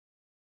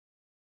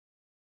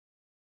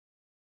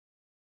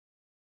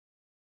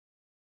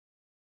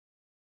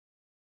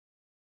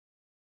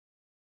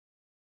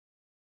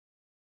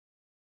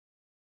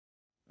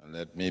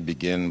Let me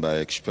begin by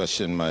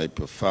expressing my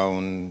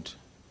profound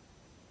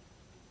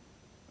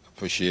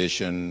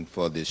appreciation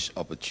for this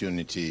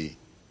opportunity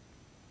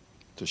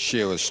to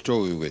share a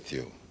story with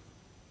you.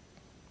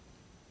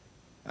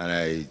 And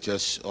I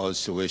just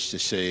also wish to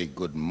say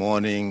good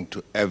morning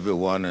to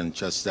everyone and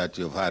just that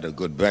you've had a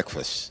good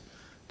breakfast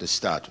to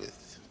start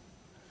with.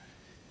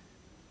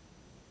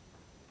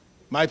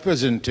 My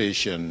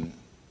presentation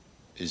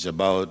is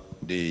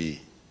about the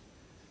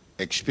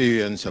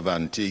experience of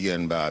Antigua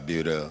and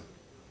Barbuda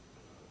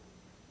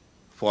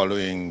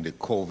following the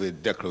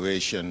COVID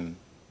declaration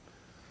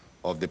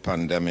of the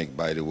pandemic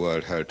by the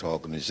World Health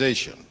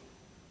Organization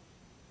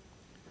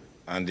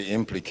and the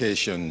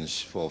implications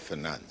for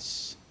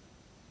finance.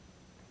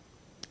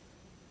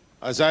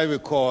 As I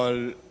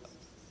recall,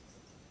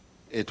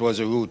 it was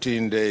a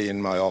routine day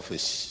in my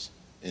office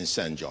in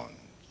St. John,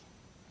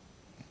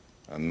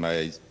 and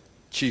my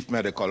chief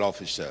medical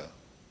officer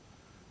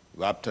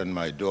rapped on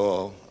my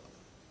door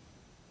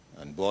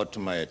and brought to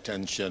my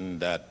attention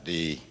that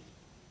the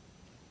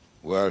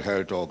World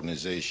Health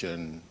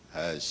Organization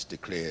has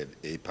declared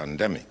a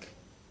pandemic.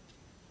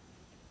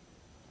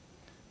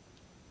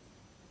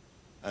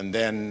 And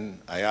then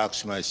I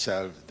asked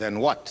myself, then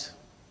what?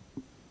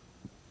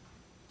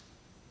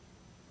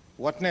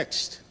 What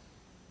next?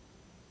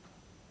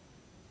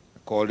 I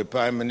called the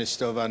Prime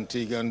Minister of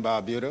Antigua and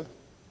Barbuda,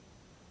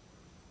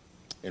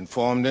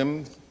 informed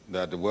him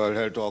that the World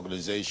Health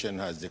Organization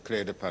has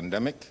declared a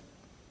pandemic,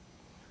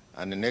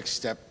 and the next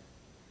step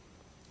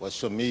was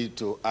for me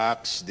to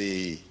ask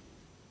the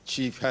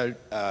Chief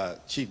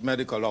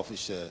Medical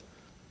Officer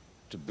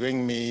to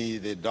bring me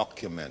the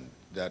document,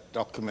 that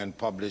document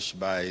published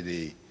by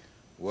the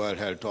World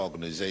Health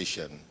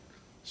Organization,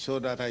 so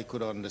that I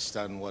could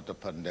understand what a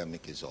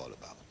pandemic is all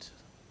about.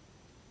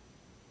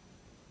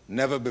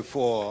 Never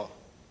before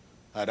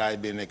had I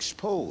been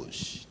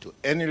exposed to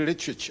any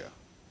literature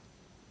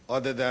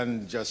other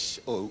than just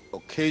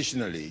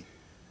occasionally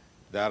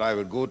that I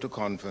would go to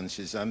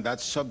conferences and that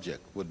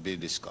subject would be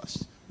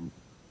discussed.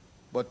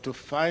 But to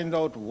find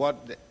out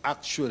what the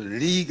actual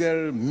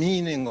legal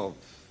meaning of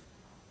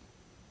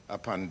a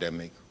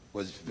pandemic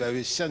was very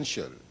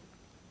essential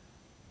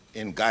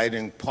in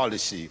guiding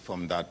policy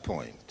from that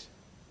point.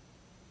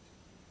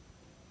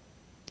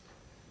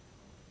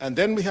 And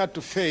then we had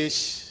to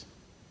face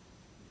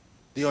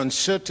the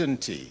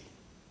uncertainty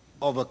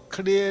of a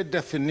clear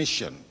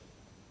definition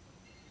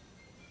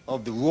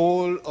of the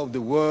role of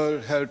the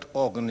World Health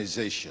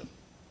Organization.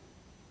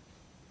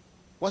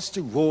 What's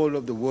the role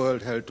of the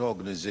World Health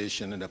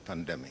Organization in a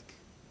pandemic?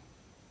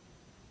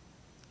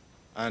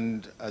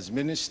 And as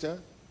minister,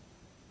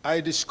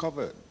 I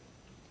discovered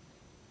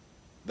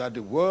that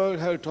the World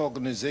Health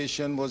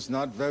Organization was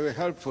not very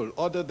helpful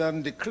other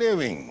than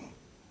declaring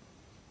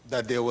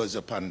that there was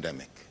a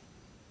pandemic.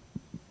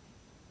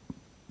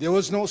 There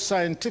was no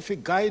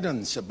scientific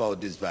guidance about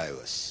this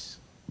virus,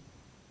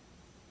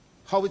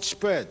 how it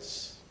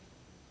spreads,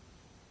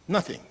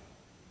 nothing.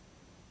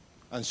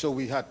 And so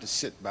we had to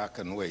sit back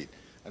and wait.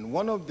 And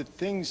one of the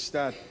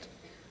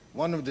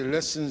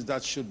lessons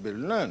that should be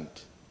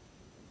learned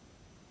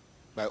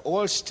by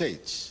all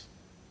states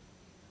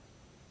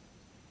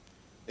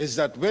is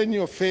that when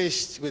you're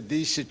faced with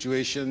these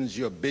situations,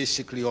 you're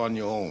basically on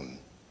your own.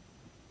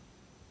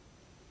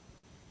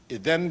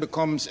 It then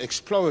becomes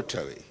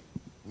exploratory.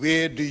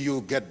 Where do you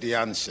get the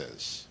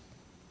answers?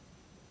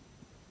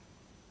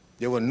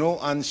 There were no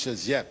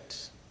answers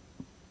yet.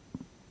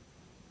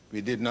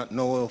 We did not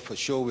know for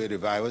sure where the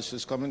virus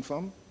was coming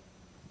from.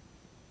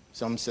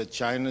 Some said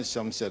China,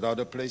 some said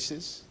other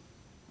places.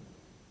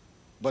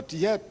 But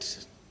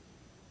yet,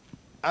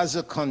 as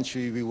a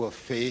country, we were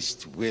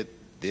faced with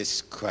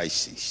this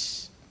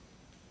crisis.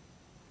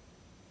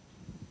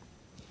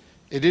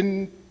 It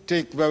didn't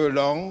take very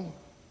long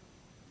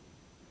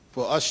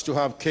for us to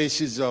have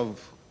cases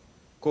of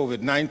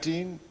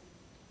COVID-19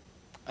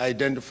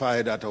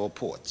 identified at our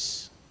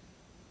ports.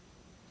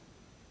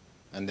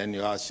 And then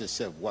you ask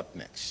yourself, what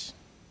next?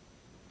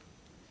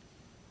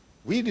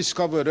 We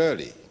discovered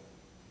early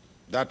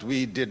that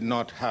we did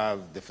not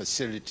have the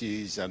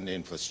facilities and the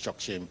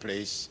infrastructure in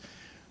place.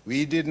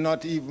 We did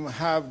not even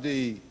have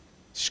the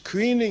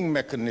screening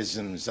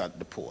mechanisms at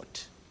the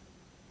port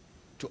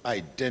to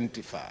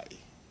identify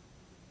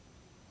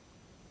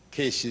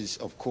cases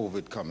of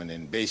COVID coming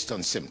in based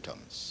on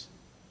symptoms.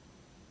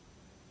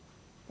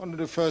 One of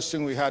the first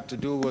things we had to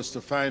do was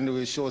to find the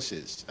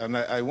resources. And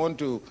I want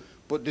to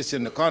put this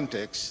in the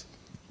context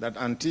that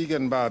Antigua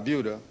and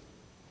Barbuda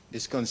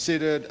is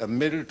considered a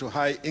middle to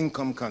high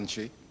income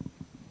country,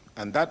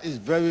 and that is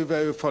very,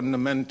 very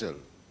fundamental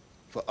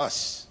for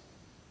us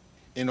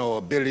in our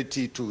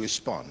ability to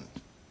respond.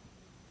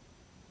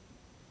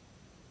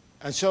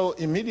 And so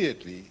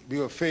immediately we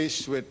were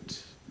faced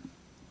with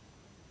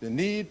the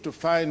need to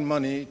find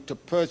money to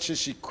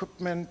purchase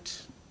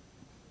equipment,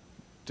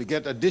 to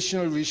get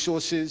additional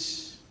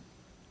resources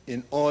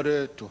in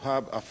order to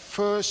have a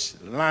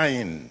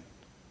first-line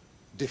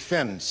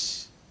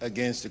defense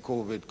against the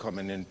COVID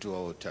coming into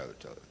our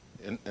territory,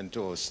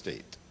 into our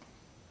state.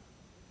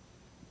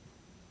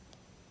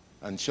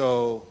 And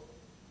so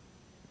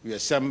we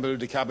assembled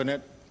the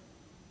cabinet,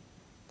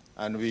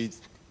 and we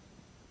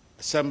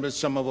assembled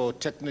some of our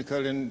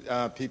technical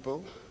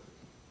people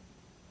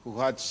who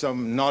had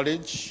some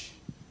knowledge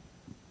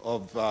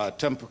of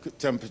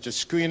temperature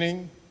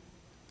screening,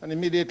 and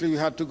immediately we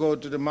had to go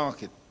to the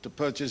market to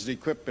purchase the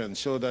equipment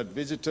so that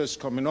visitors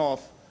coming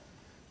off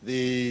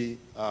the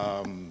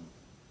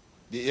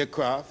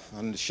aircraft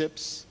and the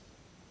ships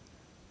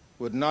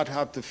would not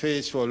have to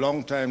face for a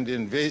long time the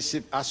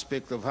invasive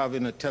aspect of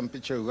having a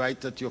temperature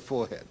right at your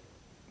forehead.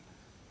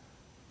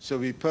 So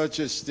we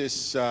purchased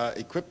this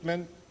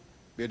equipment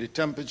where the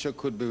temperature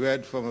could be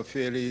read from a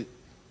fairly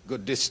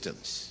good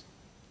distance.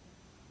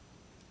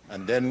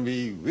 And then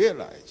we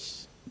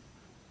realized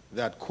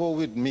that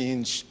COVID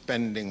means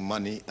spending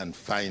money and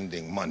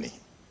finding money.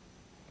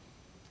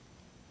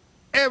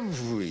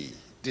 Every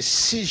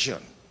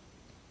decision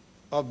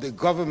of the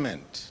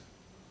government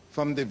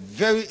from the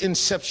very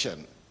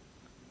inception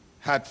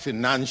had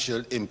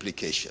financial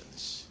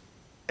implications,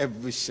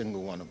 every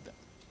single one of them.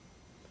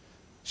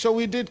 So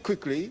we did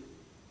quickly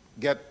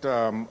get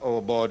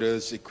our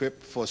borders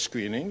equipped for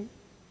screening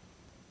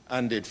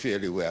and did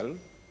fairly well.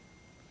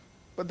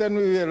 But then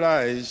we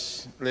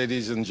realized,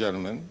 ladies and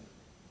gentlemen,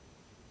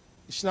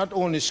 it's not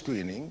only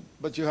screening,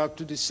 but you have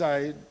to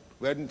decide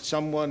when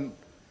someone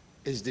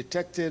is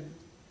detected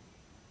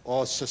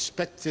or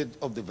suspected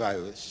of the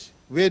virus,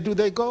 where do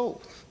they go?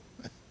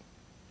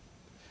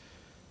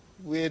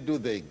 Where do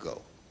they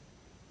go?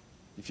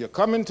 If you're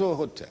coming to a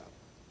hotel,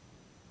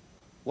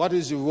 what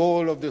is the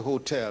role of the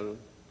hotel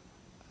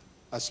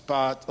as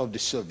part of the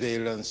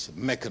surveillance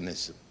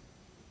mechanism?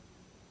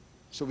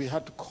 So we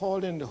had to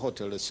call in the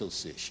Hotel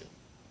Association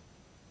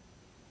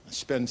and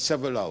spend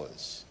several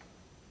hours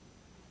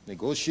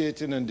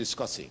negotiating and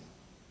discussing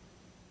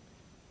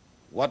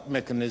what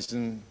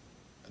mechanism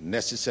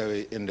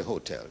necessary in the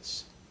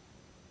hotels.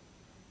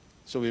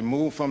 So we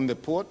moved from the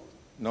port,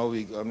 now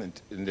we go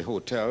in the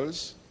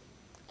hotels,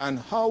 and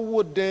how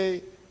would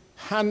they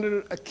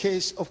handle a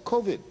case of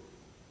COVID?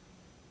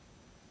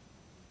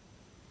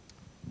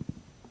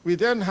 We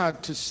then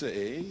had to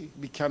say,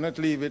 we cannot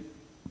leave it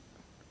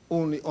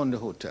only on the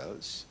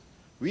hotels.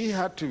 We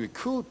had to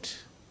recruit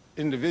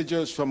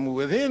individuals from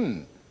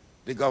within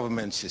the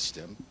government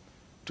system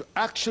to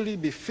actually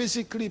be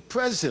physically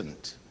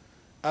present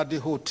at the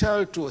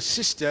hotel to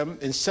assist them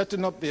in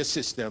setting up their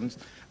systems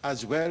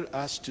as well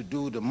as to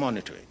do the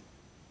monitoring.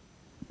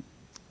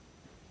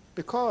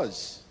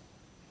 Because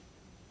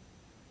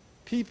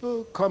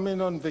people coming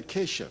on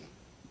vacation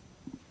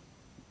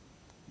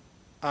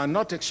are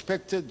not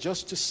expected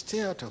just to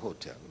stay at a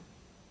hotel,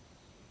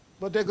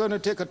 but they're going to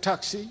take a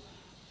taxi,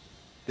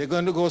 they're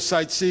going to go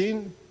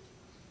sightseeing,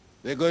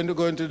 they're going to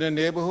go into the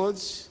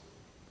neighborhoods,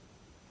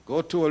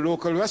 go to a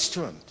local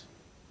restaurant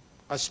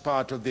as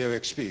part of their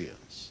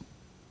experience.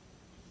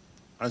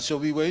 And so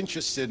we were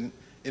interested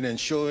in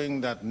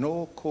ensuring that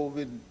no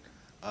COVID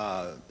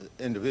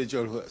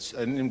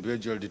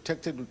individual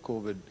detected with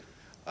COVID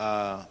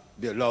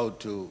be allowed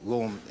to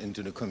roam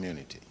into the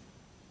community.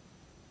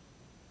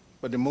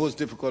 But the most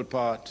difficult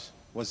part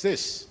was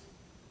this.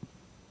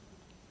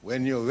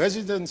 When your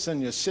residents and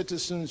your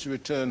citizens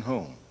return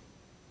home,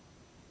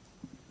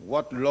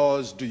 what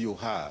laws do you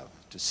have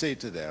to say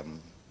to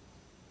them,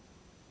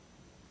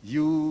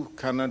 you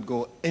cannot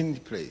go any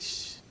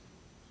place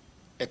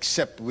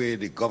except where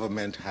the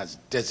government has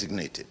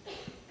designated.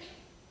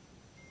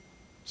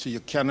 So you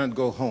cannot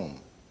go home.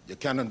 You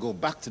cannot go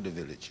back to the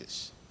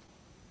villages.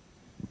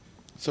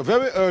 So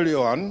very early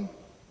on,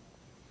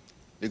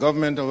 the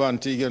government of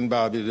Antigua and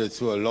Barbuda,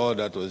 through a law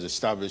that was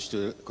established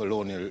in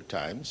colonial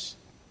times,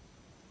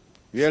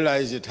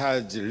 realized it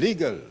had the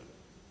legal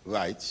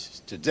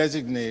rights to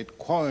designate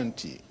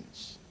quarantine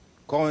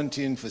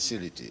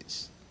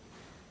facilities.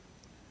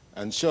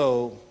 And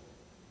so,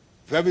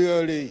 very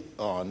early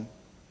on,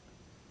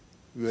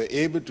 we were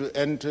able to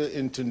enter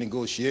into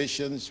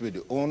negotiations with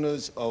the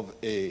owners of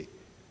a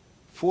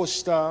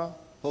 4-star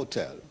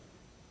hotel,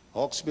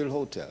 Hawksbill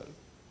Hotel,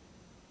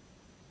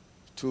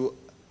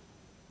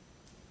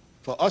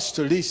 for us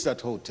to lease that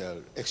hotel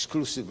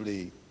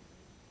exclusively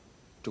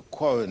to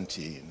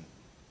quarantine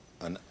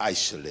and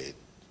isolate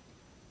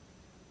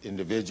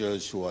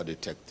individuals who are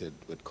detected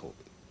with COVID.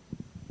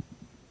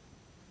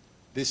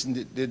 This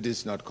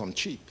did not come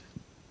cheap.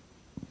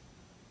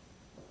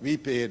 We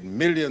paid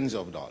millions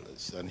of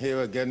dollars, and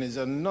here again is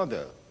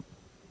another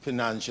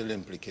financial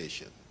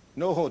implication.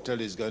 No hotel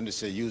is going to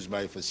say, use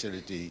my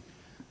facility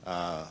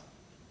out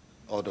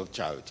of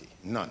charity,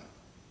 none.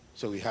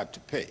 So we had to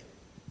pay.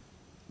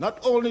 Not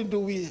only do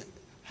we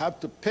have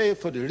to pay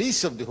for the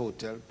lease of the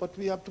hotel, but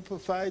we have to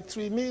provide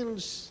 3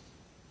 meals.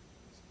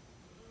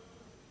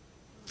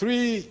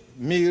 3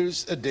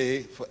 meals a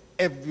day for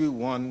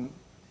everyone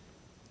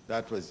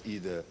that was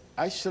either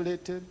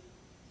isolated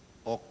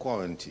or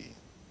quarantined.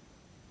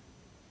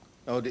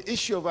 Now, the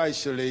issue of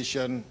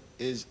isolation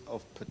is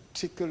of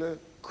particular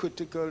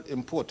critical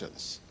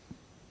importance,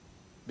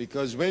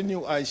 because when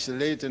you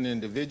isolate an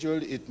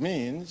individual, it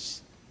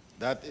means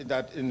that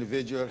that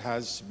individual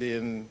has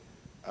been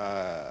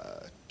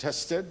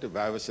tested. The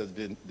virus has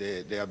been,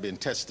 they have been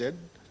tested.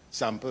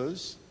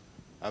 Samples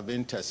have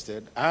been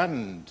tested,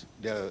 and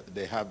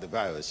they have the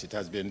virus. It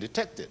has been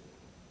detected.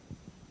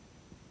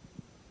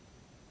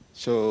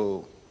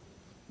 So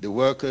the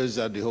workers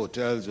at the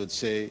hotels would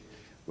say,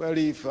 well,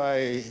 if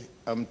I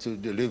am to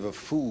deliver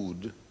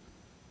food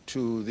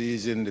to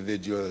these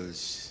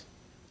individuals,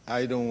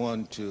 I don't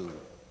want to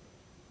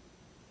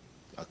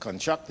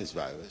contract this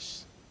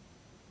virus.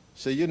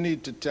 So you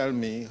need to tell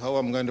me how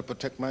I'm going to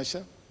protect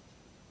myself.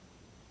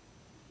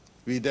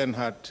 We then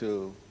had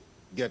to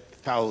get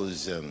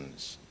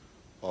thousands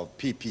of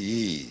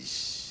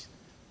PPEs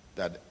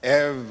that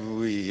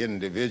every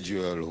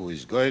individual who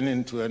is going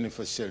into any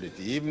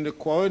facility, even the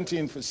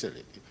quarantine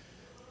facility,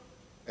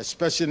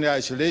 especially in the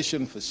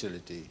isolation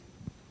facility,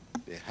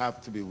 they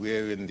have to be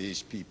wearing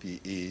these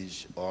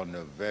PPEs on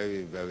a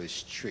very, very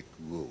strict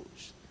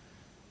rules.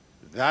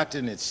 That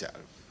in itself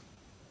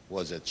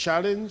was a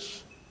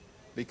challenge,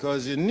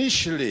 because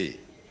initially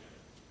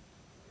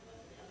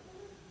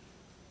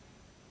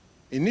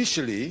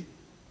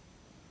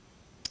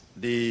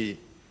the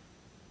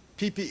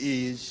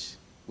PPEs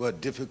were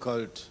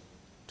difficult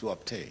to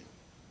obtain.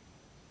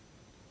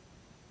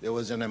 There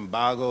was an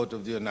embargo out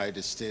of the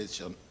United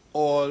States on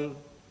all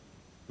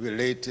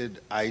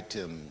related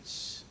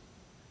items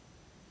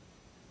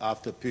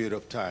after a period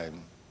of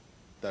time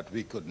that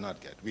we could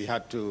not get. We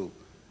had to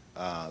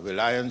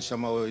rely on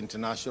some of our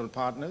international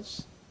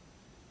partners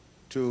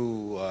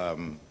to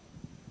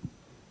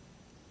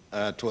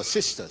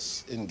assist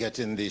us in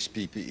getting these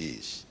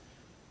PPEs.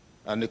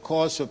 And the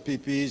cost of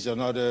PPEs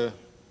and other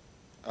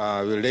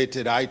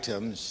related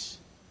items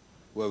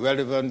were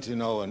relevant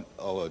in our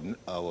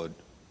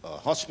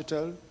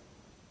hospital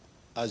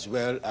as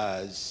well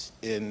as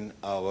in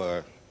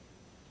our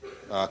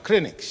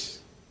clinics.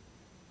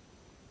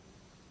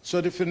 So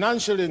the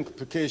financial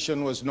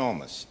implication was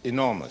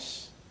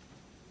enormous.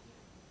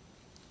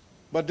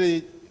 But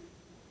the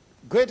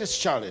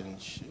greatest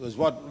challenge was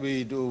what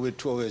we do with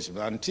tourism.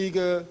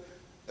 Antigua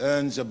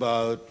earns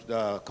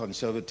about,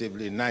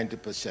 conservatively,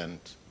 90%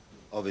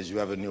 of its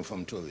revenue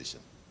from tourism.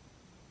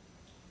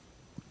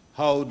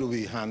 How do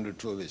we handle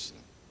tourism?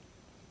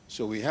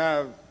 So we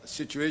have a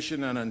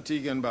situation in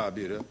Antigua and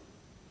Barbuda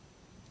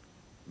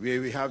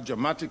where we have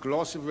dramatic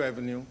loss of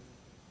revenue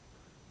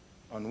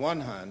on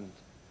one hand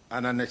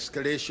and an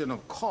escalation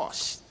of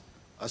cost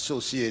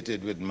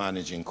associated with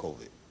managing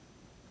COVID.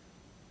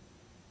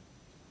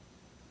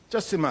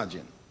 Just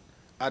imagine,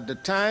 at the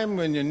time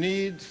when you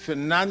need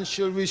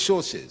financial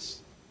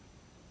resources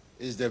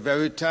is the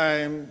very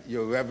time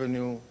your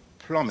revenue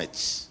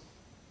plummets.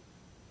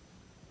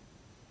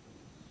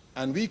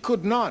 And we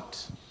could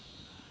not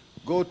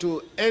go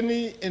to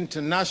any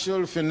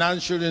international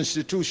financial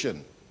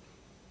institution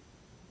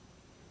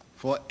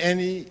for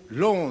any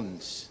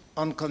loans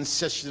on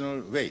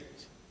concessional rate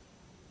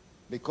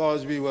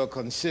because we were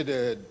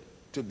considered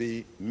to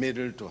be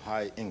middle to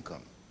high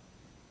income.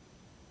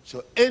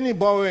 So any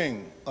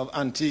borrowing of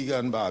Antigua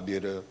and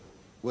Barbuda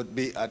would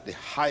be at the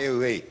higher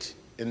rate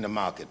in the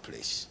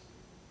marketplace.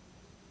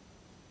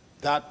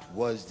 That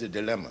was the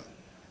dilemma.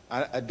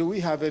 Do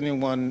we have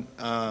anyone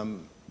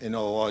in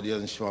our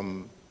audience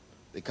from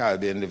the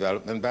Caribbean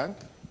Development Bank?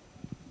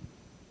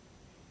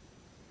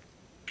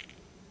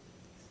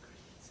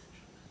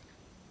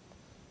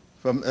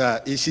 From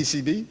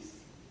ECCB?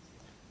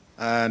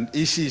 And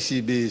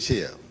ECCB is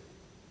here.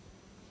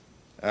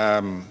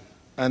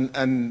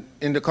 And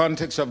in the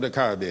context of the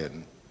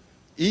Caribbean,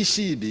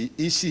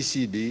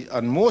 ECCB,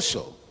 and more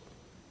so,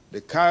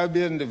 the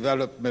Caribbean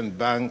Development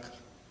Bank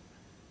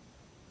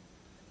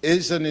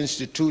is an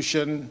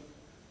institution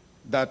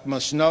that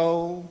must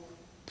now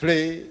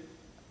play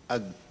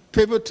a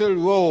pivotal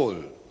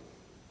role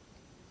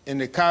in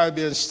the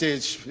Caribbean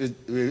states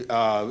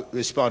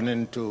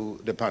responding to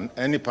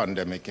any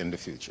pandemic in the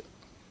future.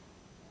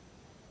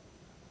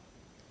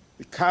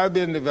 The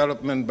Caribbean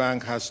Development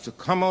Bank has to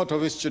come out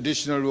of its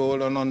traditional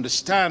role and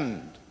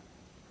understand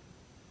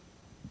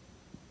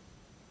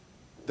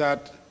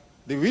that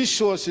the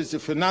resources, the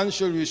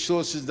financial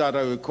resources that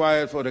are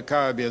required for the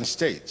Caribbean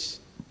states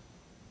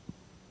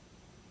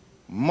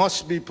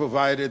must be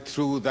provided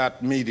through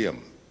that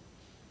medium.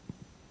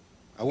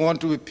 I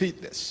want to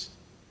repeat this.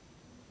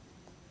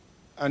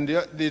 And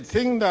the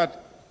thing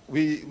that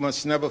we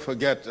must never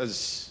forget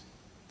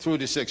through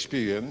this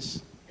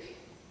experience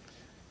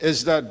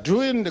is that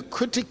during the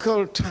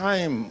critical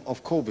time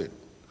of COVID,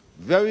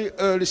 very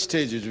early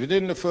stages,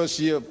 within the first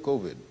year of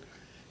COVID,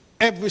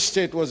 every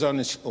state was on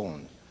its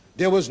own.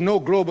 There was no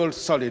global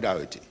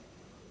solidarity.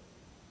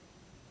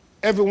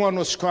 Everyone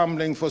was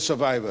scrambling for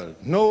survival.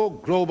 No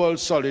global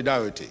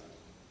solidarity.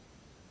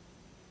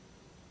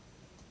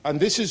 And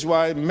this is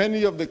why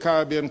many of the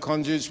Caribbean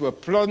countries were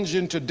plunged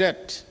into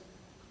debt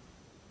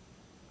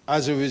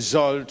as a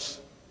result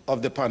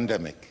of the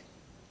pandemic.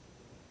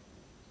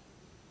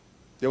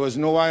 There was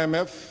no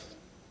IMF,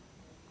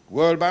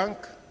 World Bank.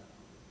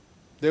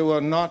 They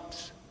were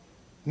not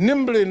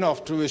nimble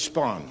enough to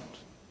respond.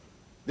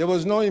 There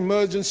was no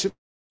emergency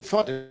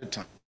fund at the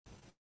time.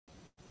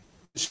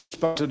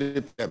 respond to the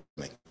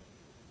epidemic.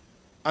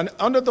 And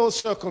under those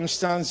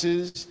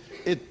circumstances,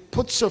 it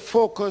puts a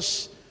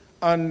focus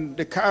on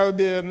the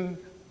Caribbean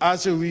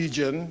as a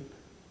region,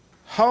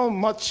 how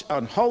much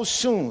and how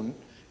soon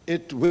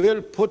it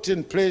will put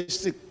in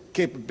place the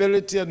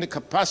capability and the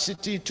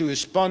capacity to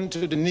respond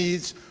to the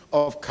needs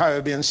of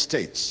Caribbean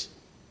states.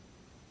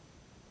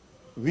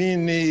 We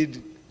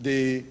need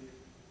the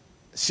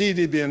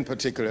CDB in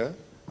particular,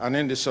 and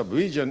in the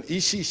sub-region,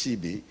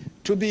 ECCB,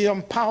 to be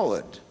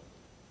empowered.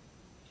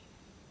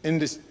 In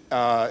this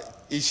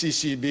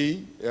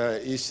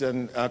ECCB,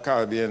 Eastern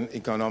Caribbean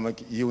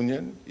Economic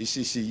Union,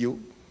 ECCU,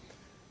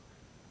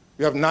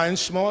 we have 9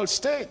 small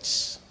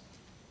states.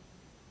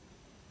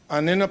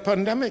 And in a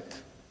pandemic,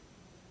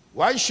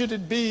 why should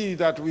it be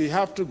that we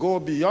have to go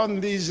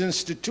beyond these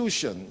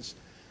institutions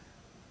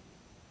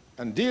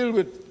and deal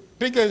with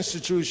bigger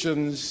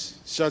institutions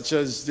such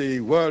as the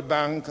World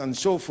Bank and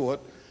so forth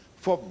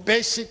for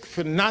basic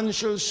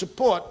financial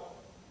support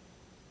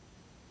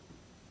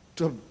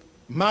to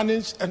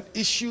manage an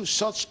issue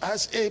such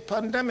as a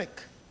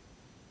pandemic?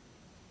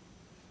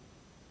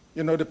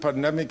 You know, the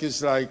pandemic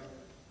is like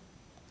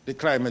the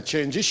climate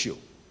change issue.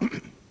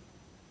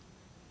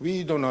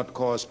 We do not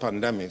cause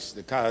pandemics.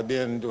 The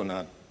Caribbean do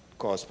not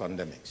cause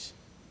pandemics.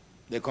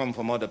 They come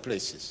from other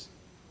places.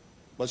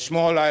 But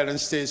small island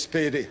states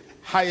pay the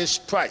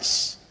highest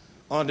price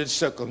under the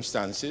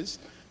circumstances.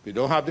 We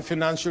don't have the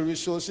financial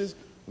resources.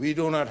 We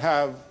do not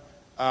have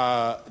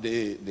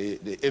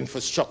the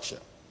infrastructure.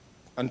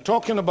 And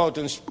talking about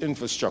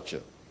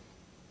infrastructure,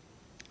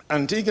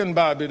 Antigua and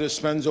Barbuda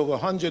spends over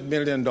 $100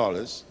 million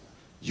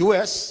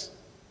US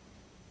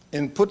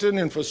in putting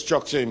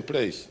infrastructure in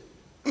place.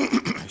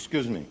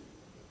 Excuse me.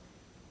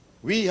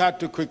 We had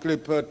to quickly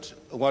put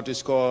what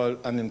is called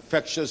an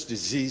infectious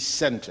disease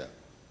center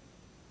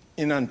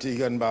in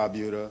Antigua and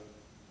Barbuda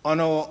on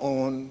our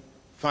own,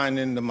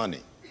 finding the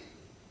money.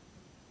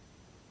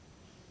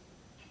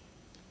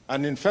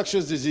 An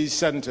infectious disease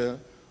center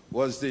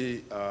was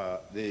the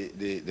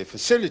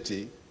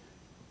facility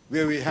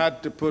where we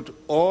had to put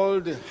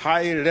all the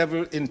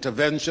high-level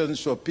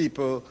interventions for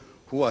people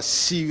who are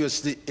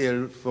seriously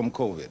ill from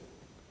COVID.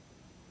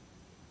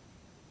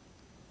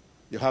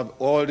 You have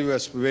all the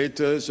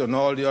respirators and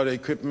all the other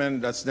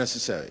equipment that's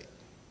necessary.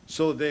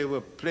 So they were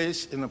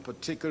placed in a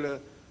particular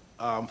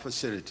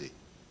facility.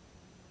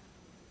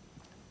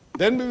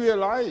 Then we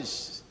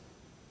realized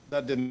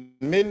that the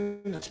main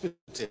hospital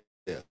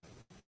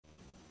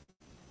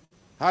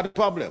had a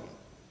problem,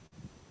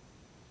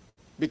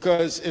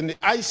 because in the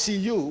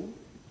ICU,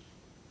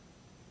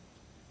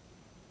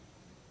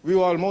 we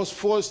were almost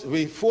forced,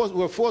 we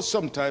were forced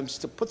sometimes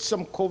to put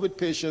some COVID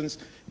patients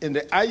in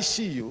the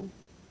ICU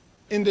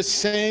in the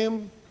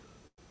same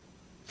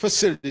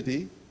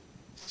facility,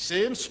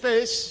 same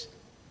space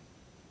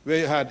where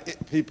you had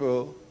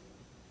people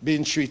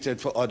being treated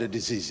for other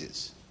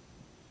diseases.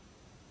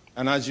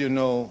 And as you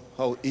know,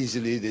 how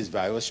easily this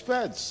virus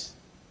spreads.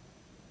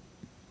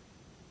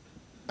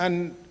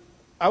 And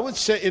I would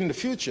say in the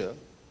future,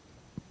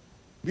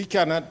 we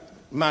cannot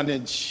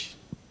manage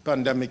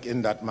pandemic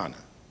in that manner.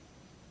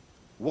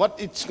 What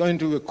it's going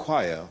to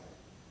require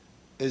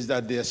is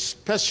that there are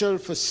special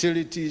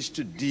facilities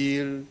to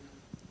deal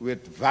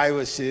with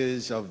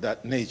viruses of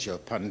that nature,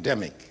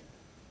 pandemic.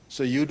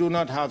 So you do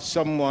not have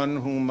someone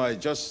who might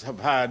just have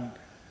had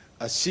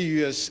a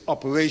serious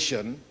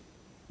operation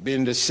be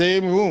in the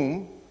same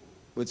room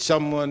with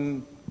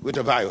someone with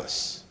a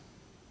virus.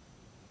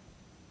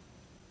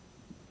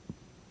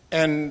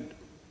 And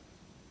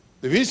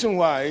the reason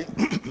why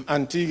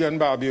Antigua and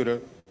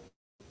Barbuda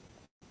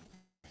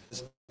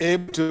is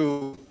able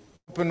to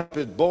open up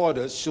its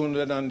borders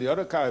sooner than the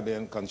other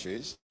Caribbean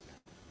countries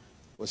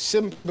was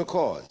simply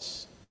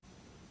because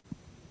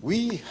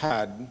we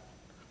had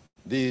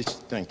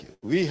these,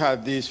 we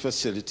had these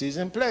facilities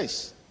in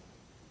place.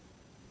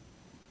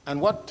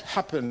 And what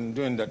happened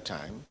during that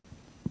time,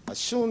 as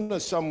soon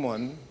as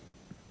someone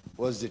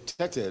was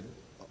detected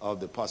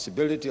of the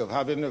possibility of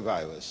having the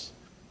virus,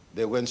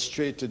 they went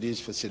straight to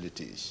these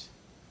facilities.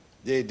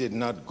 They did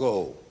not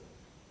go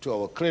to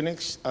our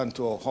clinics and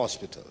to our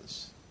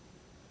hospitals.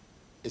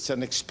 It's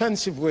an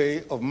expensive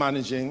way of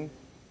managing,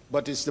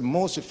 but it's the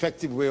most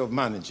effective way of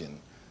managing,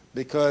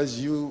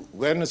 because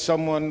when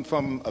someone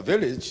from a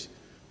village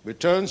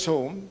returns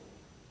home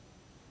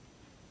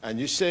and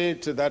you say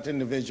to that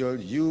individual,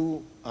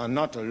 you are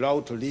not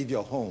allowed to leave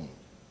your home,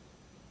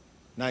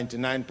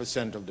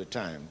 99% of the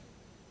time,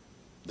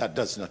 that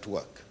does not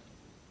work.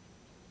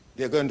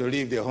 They're going to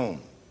leave their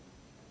home.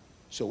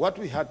 So what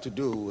we had to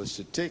do was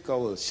to take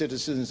our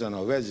citizens and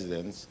our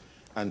residents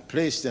and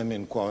place them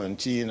in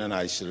quarantine and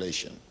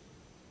isolation.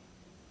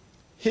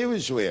 Here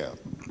is where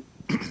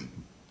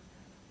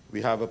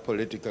we have a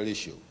political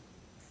issue.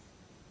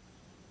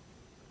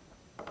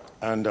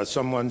 And as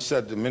someone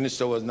said, the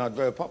minister was not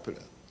very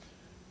popular.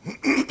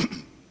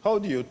 How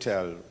do you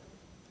tell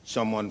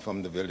someone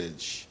from the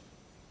village,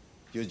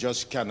 you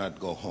just cannot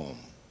go home?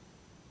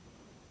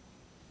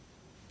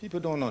 People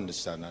don't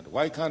understand that.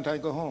 Why can't I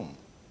go home?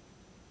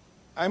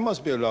 I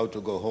must be allowed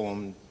to go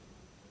home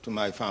to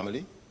my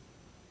family.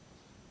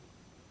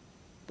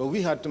 But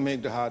we had to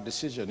make the hard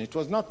decision. It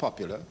was not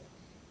popular,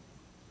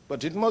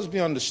 but it must be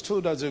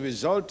understood as a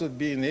result of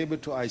being able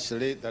to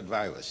isolate that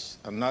virus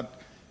and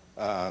not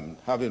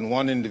having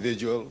one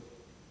individual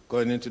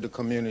going into the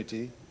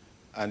community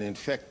and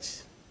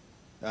infect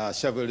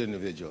several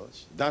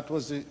individuals. That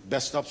was the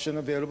best option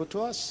available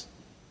to us.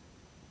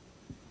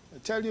 I'll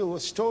tell you a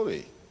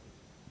story.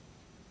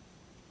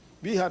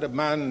 We had a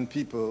man and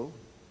people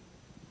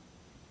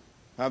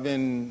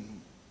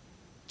having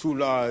too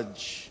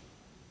large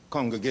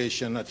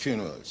congregation at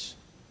funerals.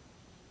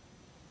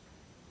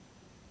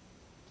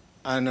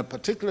 And a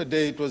particular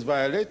day it was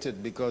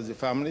violated because the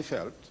family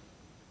felt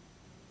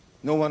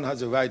no one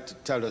has a right to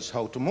tell us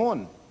how to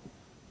mourn.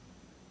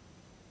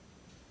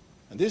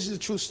 And this is a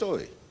true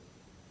story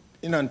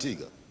in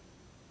Antigua.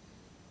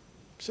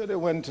 So they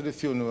went to the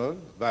funeral,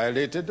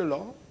 violated the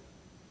law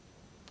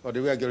or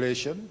the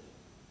regulation,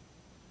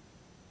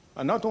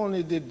 and not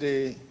only did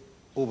they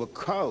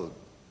overcrowd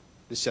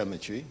the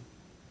cemetery,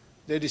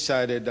 they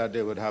decided that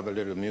they would have a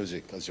little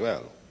music as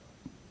well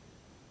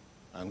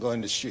and go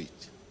in the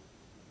street.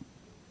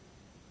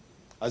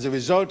 As a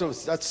result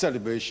of that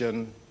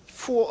celebration,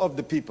 4 of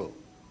the people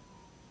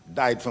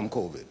died from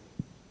COVID.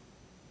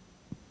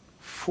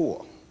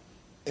 4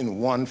 in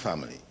one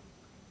family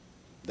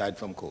died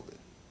from COVID.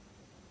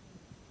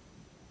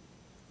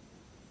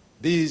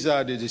 These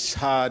are the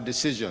hard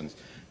decisions.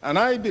 And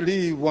I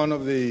believe one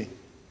of the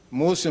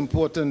most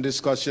important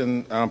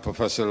discussion,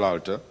 Professor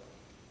Lalter,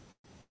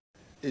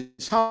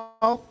 is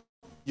how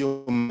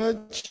you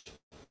merge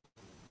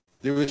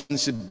the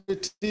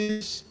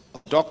responsibilities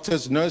of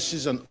doctors,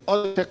 nurses, and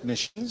other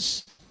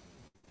technicians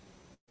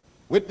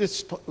with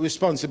the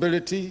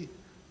responsibility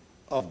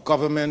of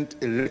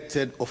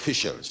government-elected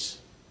officials.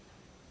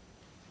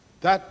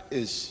 That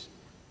is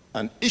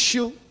an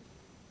issue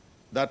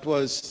that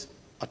was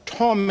a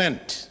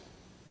torment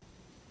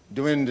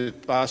during the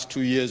past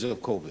 2 years of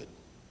COVID.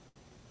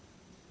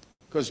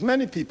 Because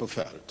many people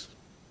felt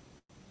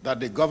that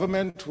the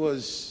government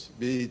was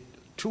being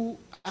too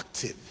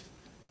active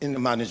in the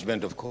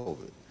management of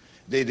COVID.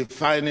 They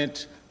define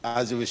it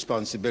as a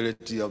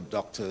responsibility of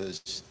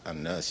doctors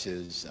and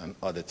nurses and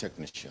other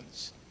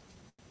technicians.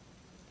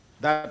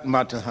 That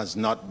matter has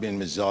not been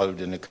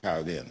resolved in the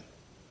Caribbean.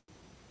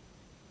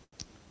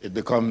 It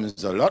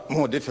becomes a lot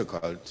more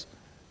difficult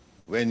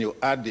when you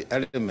add the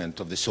element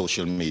of the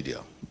social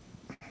media.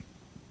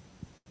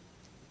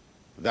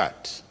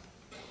 That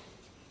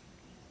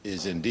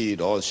is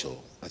indeed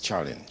also a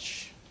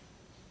challenge.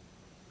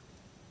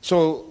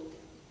 So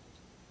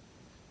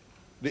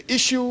the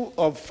issue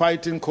of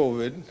fighting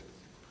COVID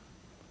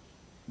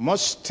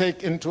must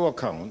take into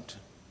account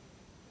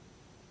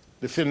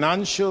the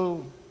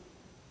financial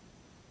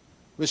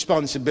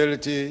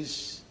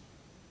responsibilities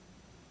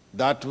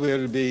that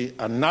will be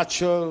a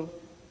natural,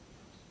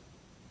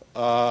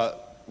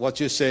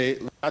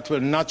 that will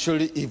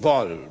naturally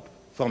evolve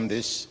from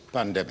this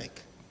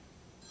pandemic.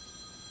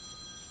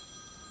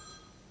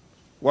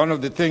 One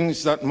of the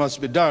things that must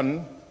be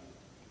done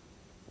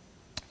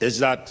is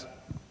that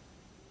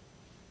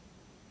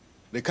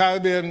the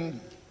Caribbean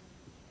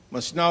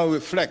must now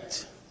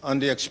reflect on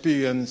the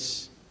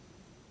experience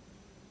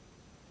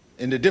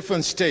in the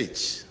different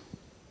states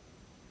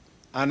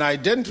and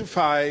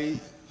identify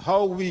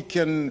how we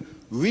can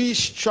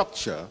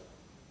restructure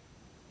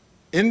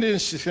in the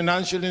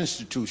financial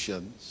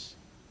institutions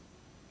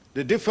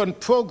the different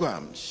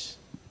programs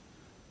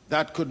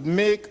that could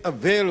make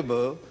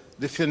available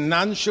the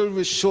financial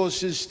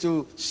resources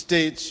to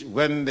states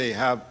when they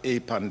have a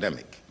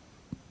pandemic.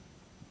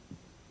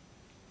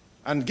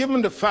 And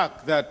given the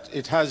fact that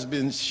it has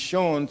been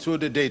shown through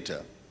the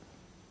data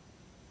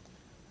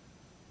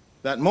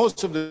that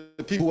most of the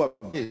people who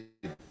are paid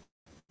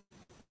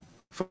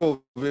for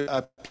COVID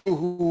are people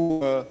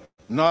who are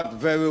not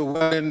very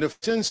well in the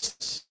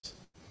instance.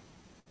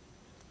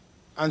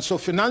 And so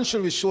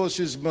financial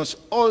resources must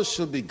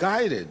also be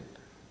guided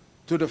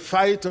to the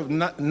fight of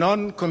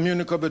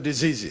non-communicable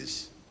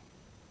diseases.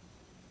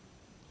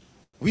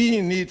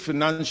 We need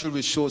financial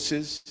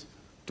resources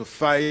to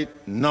fight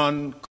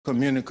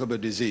non-communicable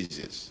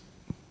diseases.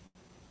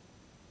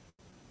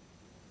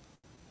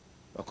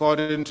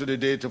 According to the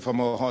data from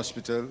our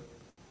hospital,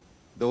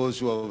 those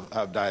who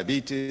have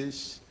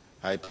diabetes,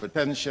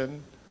 hypertension,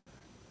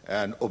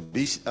 and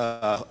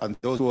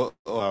those who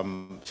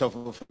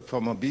suffer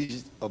from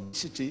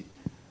obesity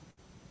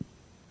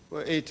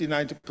were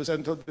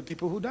 80–90% of the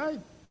people who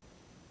died.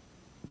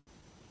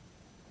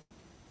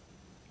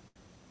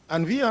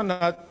 And we are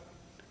not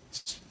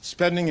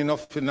spending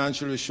enough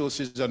financial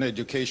resources on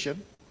education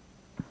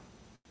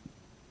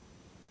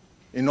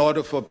in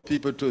order for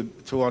people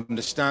to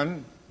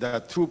understand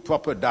that through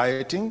proper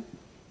dieting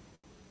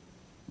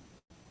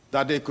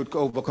that they could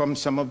overcome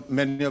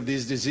many of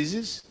these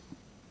diseases.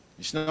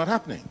 It's not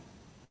happening.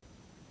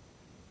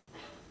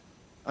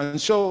 And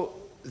so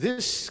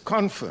this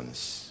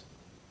conference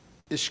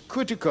is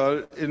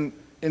critical in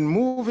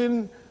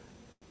moving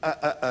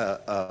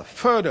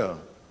further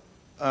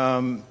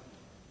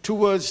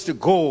towards the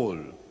goal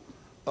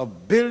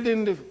of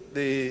building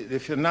the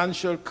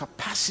financial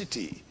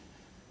capacity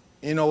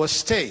in our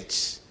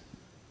states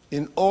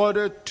in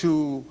order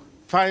to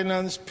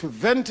finance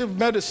preventive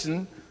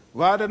medicine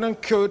rather than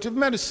curative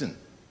medicine.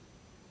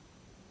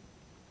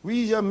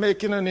 We are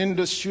making an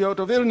industry out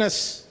of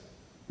illness.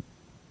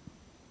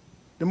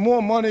 The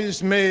more money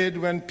is made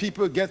when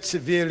people get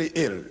severely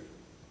ill,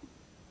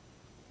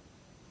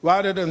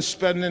 rather than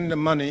spending the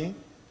money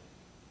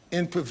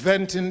in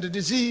preventing the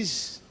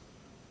disease.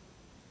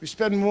 We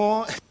spend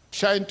more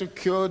trying to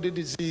cure the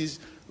disease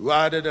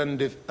rather than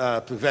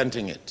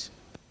preventing it.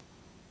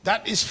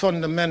 That is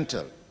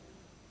fundamental.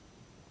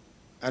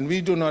 And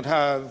we do not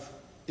have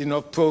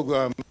enough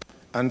program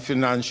and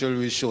financial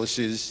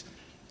resources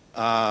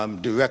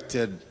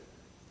directed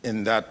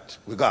in that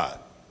regard.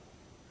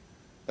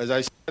 As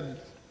I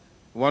said,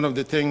 one of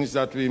the things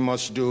that we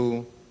must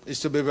do is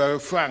to be very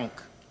frank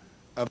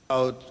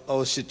about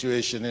our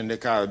situation in the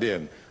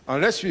Caribbean.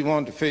 Unless we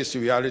want to face the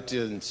reality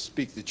and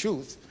speak the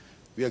truth,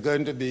 we are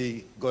going to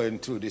be going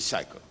through this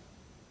cycle.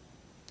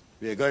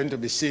 We are going to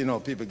be seeing our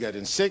people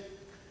getting sick,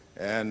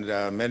 and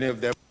many of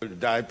them will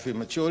die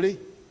prematurely.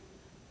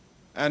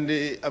 And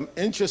the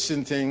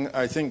interesting thing,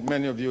 I think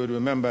many of you would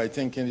remember, I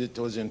think it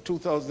was in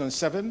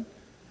 2007,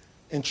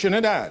 in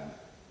Trinidad,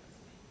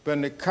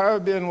 when the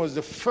Caribbean was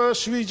the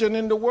first region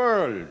in the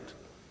world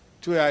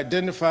to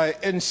identify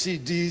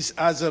NCDs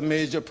as a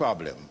major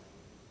problem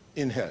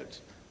in health.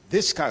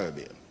 This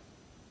Caribbean,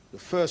 the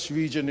first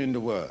region in the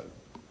world.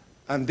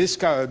 And this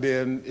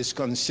Caribbean is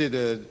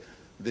considered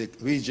the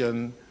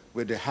region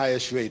with the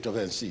highest rate of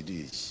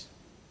NCDs.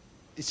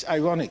 It's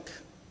ironic.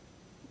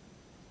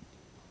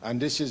 And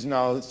this is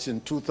now, it's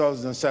in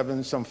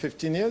 2007, some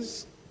 15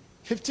 years?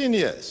 15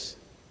 years.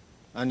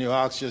 And you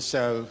ask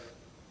yourself,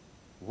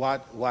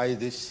 why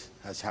this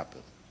has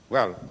happened?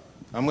 Well,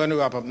 I'm going to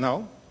wrap up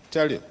now,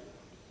 tell you.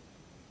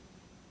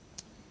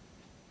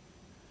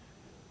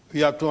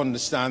 We have to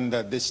understand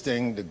that this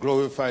thing, the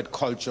glorified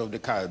culture of the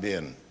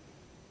Caribbean,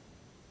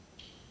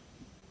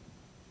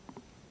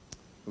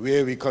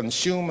 where we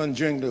consume and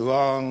drink the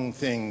wrong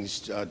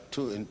things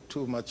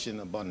too much in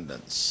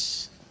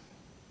abundance.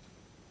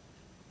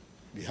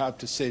 We have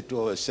to say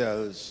to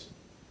ourselves,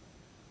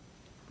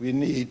 we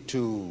need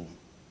to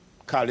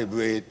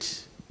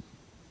calibrate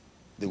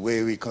the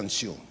way we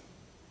consume.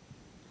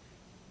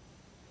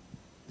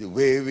 The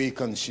way we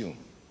consume.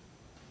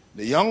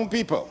 The young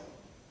people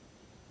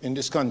in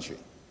this country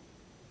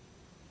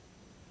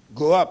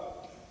grow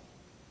up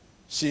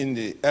seeing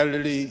the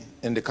elderly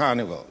in the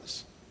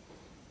carnivals,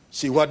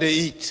 see what they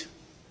eat.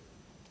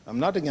 I'm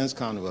not against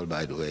carnival,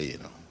 by the way, you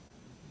know.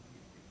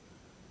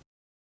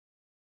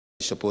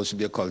 It's supposed to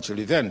be a cultural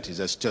event. It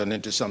has turned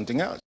into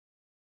something else.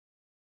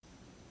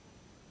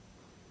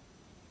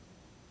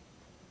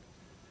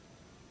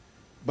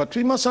 But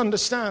we must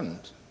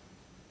understand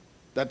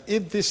that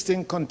if this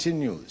thing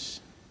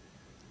continues,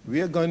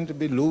 we are going to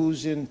be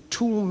losing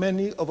too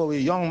many of our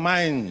young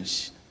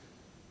minds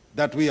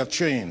that we have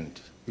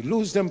trained. We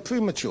lose them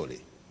prematurely.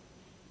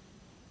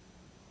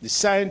 The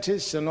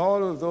scientists and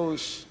all of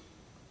those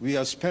we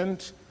have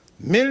spent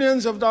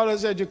millions of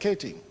dollars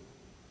educating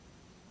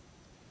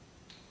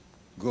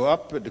grow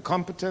up with the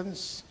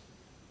competence,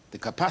 the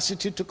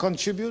capacity to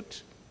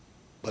contribute,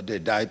 but they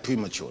die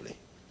prematurely.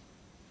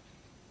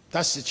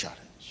 That's the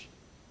challenge.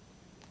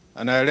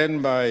 And I'll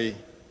end by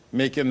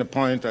making the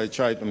point I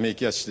tried to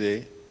make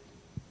yesterday,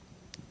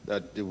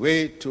 that the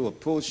way to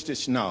approach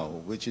this now,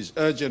 which is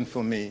urgent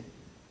for me,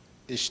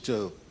 is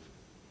to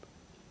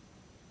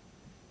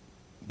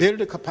build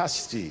the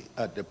capacity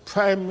at the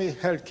primary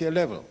healthcare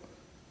level.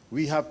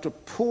 We have to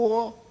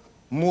pour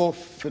more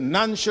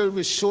financial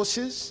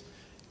resources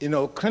in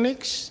our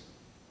clinics,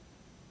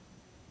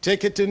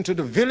 take it into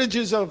the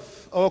villages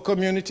of our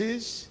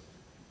communities,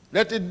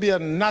 let it be a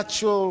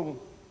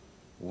natural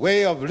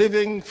way of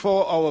living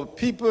for our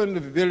people in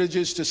the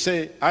villages to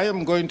say, I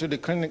am going to the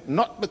clinic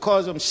not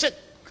because I'm sick,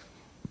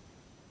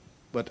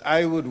 but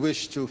I would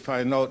wish to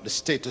find out the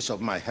status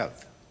of my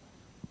health.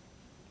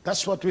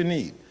 That's what we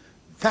need.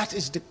 That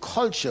is the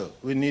culture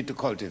we need to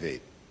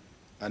cultivate.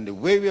 And the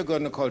way we're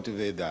going to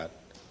cultivate that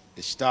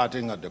is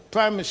starting at the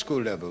primary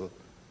school level,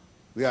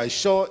 where I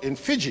saw in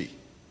Fiji,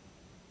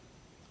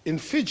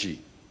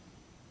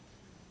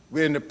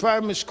 where in the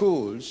primary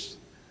schools,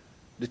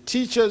 the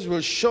teachers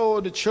will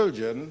show the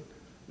children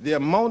the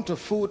amount of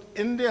food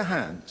in their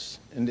hands,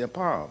 in their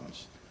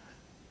palms,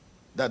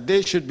 that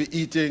they should be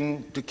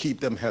eating to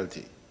keep them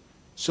healthy.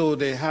 So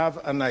they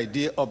have an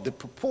idea of the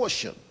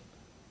proportion.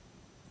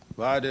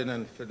 Rather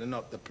than filling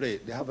up the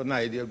plate, they have an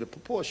idea of the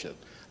proportion.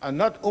 And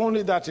not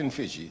only that in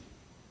Fiji,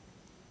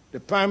 the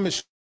primary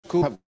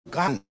schools have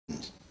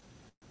gardens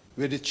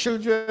where the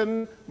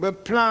children will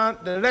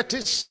plant the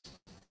lettuce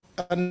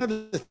and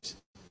others,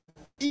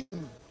 eat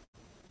them.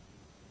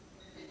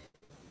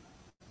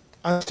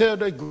 Until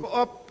they grow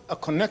up a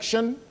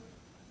connection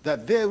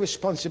that they're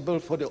responsible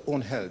for their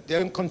own health.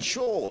 They're in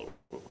control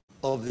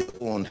of their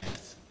own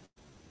health.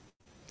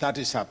 That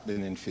is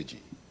happening in Fiji.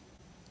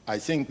 I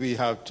think we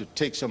have to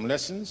take some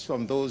lessons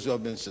from those who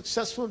have been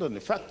successful, and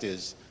the fact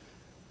is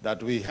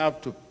that we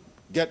have to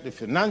get the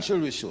financial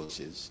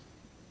resources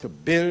to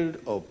build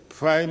our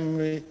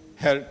primary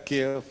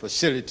healthcare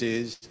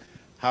facilities,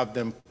 have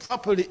them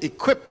properly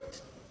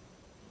equipped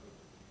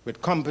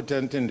with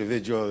competent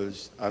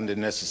individuals and the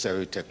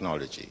necessary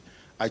technology.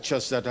 I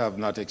trust that I have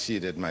not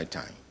exceeded my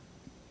time.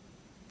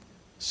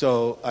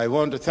 So I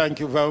want to thank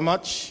you very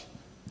much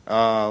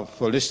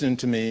for listening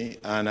to me,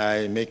 and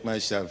I make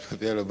myself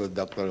available,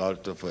 Dr.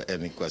 Lalter, for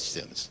any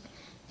questions.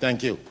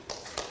 Thank you.